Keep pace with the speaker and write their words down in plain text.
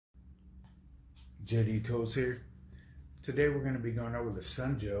JD Tools here. Today we're going to be going over the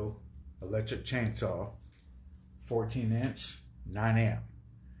Sunjoe electric chainsaw, 14-inch, 9 amp.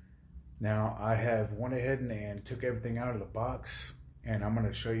 Now I have went ahead and took everything out of the box, and I'm going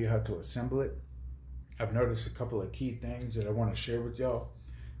to show you how to assemble it. I've noticed a couple of key things that I want to share with y'all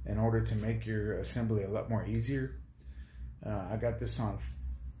in order to make your assembly a lot more easier. I got this on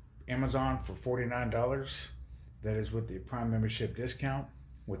Amazon for $49. That is with the Prime membership discount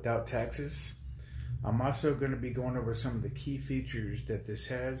without taxes. I'm also going to be going over some of the key features that this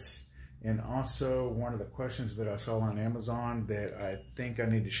has, and also one of the questions that I saw on Amazon that I think I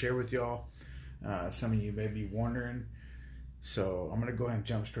need to share with y'all. Some of you may be wondering, so I'm going to go ahead and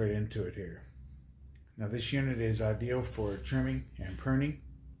jump straight into it here. Now this unit is ideal for trimming and pruning.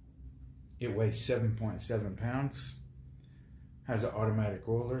 It weighs 7.7 pounds, has an automatic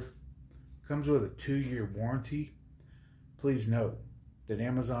roller, comes with a 2-year warranty. Please note that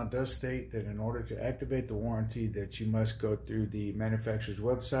Amazon does state that in order to activate the warranty that you must go through the manufacturer's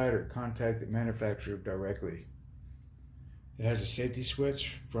website or contact the manufacturer directly. It has a safety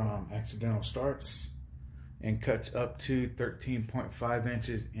switch from accidental starts and cuts up to 13.5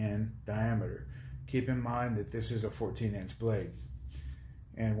 inches in diameter. Keep in mind that this is a 14-inch blade.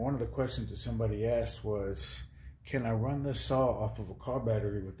 And one of the questions that somebody asked was, can I run this saw off of a car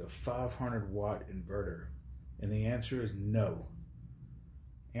battery with a 500-watt inverter? And the answer is no.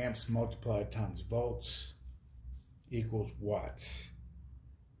 Amps multiplied times volts equals watts.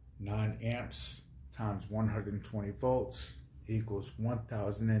 9 amps times 120 volts equals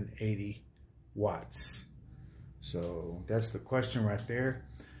 1080 watts. So that's the question right there.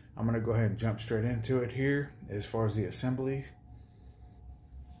 I'm going to go ahead and jump straight into it here as far as the assembly.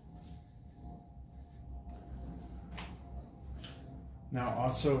 Now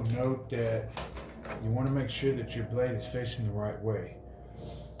also note that you want to make sure that your blade is facing the right way.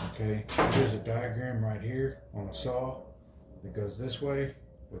 Okay, here's a diagram right here on the saw that goes this way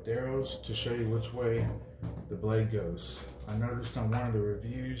with arrows to show you which way the blade goes. I noticed on one of the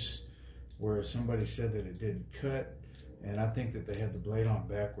reviews where somebody said that it didn't cut, and I think that they had the blade on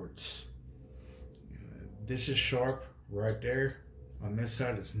backwards. This is sharp right there. On this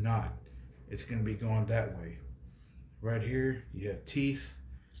side it's not. It's going to be going that way. Right here you have teeth,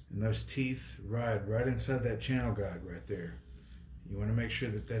 and those teeth ride right inside that channel guide right there. You want to make sure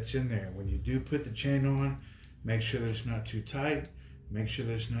that that's in there. When you do put the chain on, make sure that it's not too tight. Make sure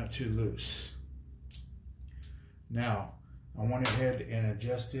that it's not too loose. Now, I went ahead and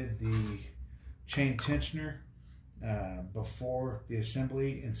adjusted the chain tensioner before the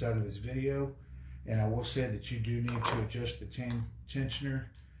assembly inside of this video. And I will say that you do need to adjust the chain tensioner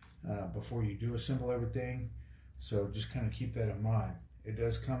before you do assemble everything. So just kind of keep that in mind. It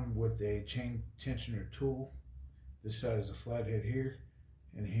does come with a chain tensioner tool. This side is a flathead here,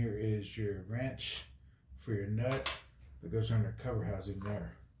 and here is your wrench for your nut that goes under cover housing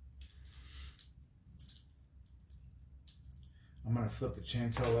there. I'm going to flip the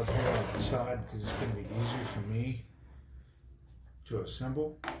chainsaw up here on the side because it's going to be easier for me to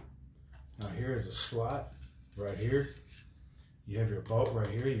assemble. Now here is a slot right here. You have your bolt right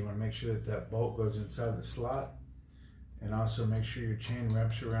here. You want to make sure that that bolt goes inside the slot, and also make sure your chain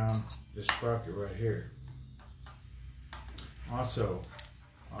wraps around this sprocket right here. Also,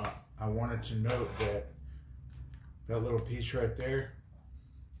 I wanted to note that that little piece right there,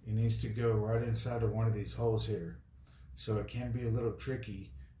 it needs to go right inside of one of these holes here. So it can be a little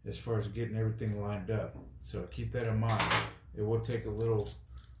tricky as far as getting everything lined up. So keep that in mind. It will take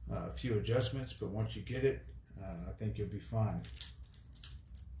a few adjustments, but once you get it, I think you'll be fine.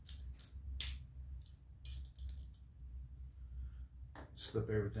 Slip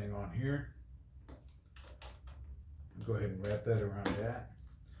everything on here. Go ahead and wrap that around that.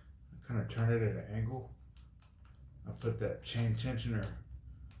 I kind of turn it at an angle. I put that chain tensioner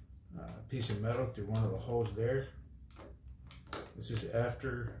piece of metal through one of the holes there. This is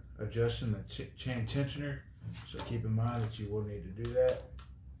after adjusting the chain tensioner, so keep in mind that you will need to do that.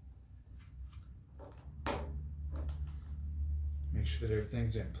 Make sure that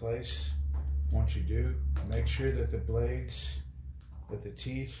everything's in place. Once you do, make sure that the blades, that the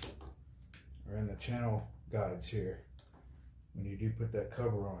teeth are in the channel guides here when you do put that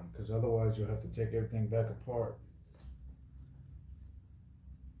cover on, because otherwise you'll have to take everything back apart.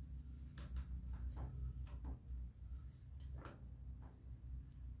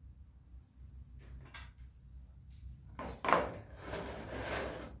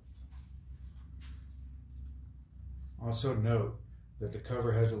 Also note that the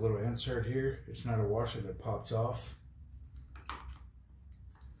cover has a little insert here. It's not a washer that pops off.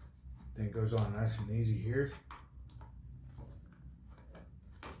 Thing goes on nice and easy here.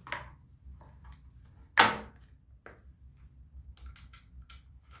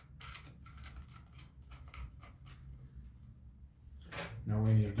 Now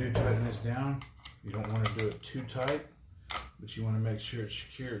when you do tighten this down, you don't want to do it too tight, but you want to make sure it's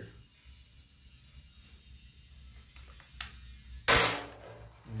secure.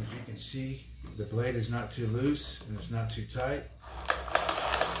 And as you can see, the blade is not too loose and it's not too tight.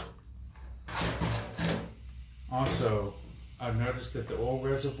 Also, I've noticed that the oil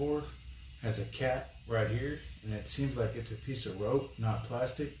reservoir has a cap right here, and it seems like it's a piece of rope, not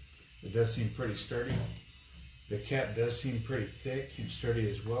plastic. It does seem pretty sturdy. The cap does seem pretty thick and sturdy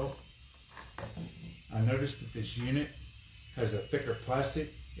as well. I noticed that this unit has a thicker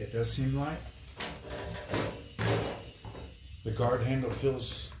plastic, it does seem like. The guard handle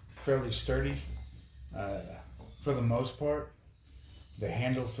feels fairly sturdy. For the most part, the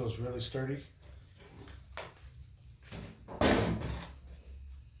handle feels really sturdy.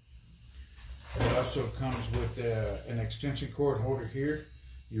 It also comes with an extension cord holder here.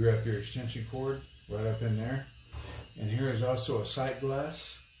 You wrap your extension cord right up in there. And here is also a sight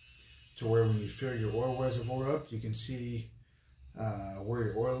glass to where when you fill your oil reservoir up, you can see where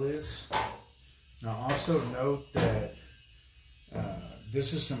your oil is. Now also note that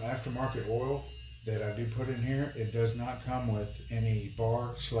this is some aftermarket oil that I do put in here. It does not come with any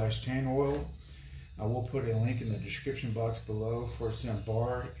bar/chain oil. I will put a link in the description box below for some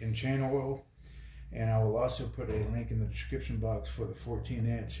bar and chain oil. And I will also put a link in the description box for the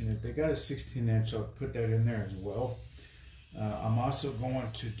 14-inch. And if they got a 16-inch, I'll put that in there as well. I'm also going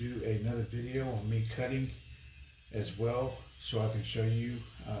to do another video on me cutting as well, so I can show you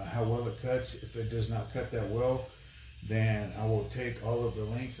how well it cuts. If it does not cut that well, then I will take all of the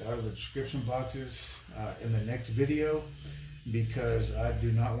links out of the description boxes in the next video, because I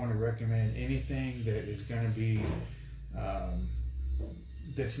do not want to recommend anything that is going to be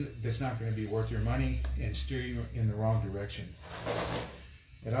that's not going to be worth your money and steer you in the wrong direction.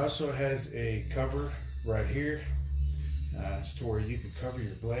 It also has a cover right here to where you can cover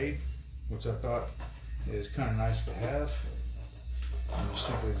your blade, which I thought is kind of nice to have. And you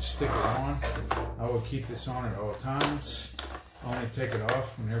simply just stick it on. I will keep this on at all times. Only take it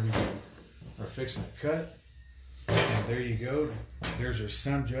off whenever you are fixing to cut. And there you go. There's your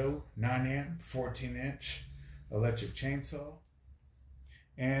Sun Joe 9-amp 14-inch electric chainsaw.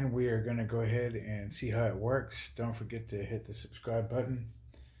 And we are going to go ahead and see how it works. Don't forget to hit the subscribe button,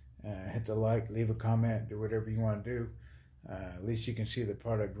 hit the like, leave a comment, do whatever you want to do. At least you can see the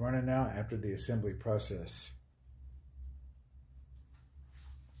product running now after the assembly process.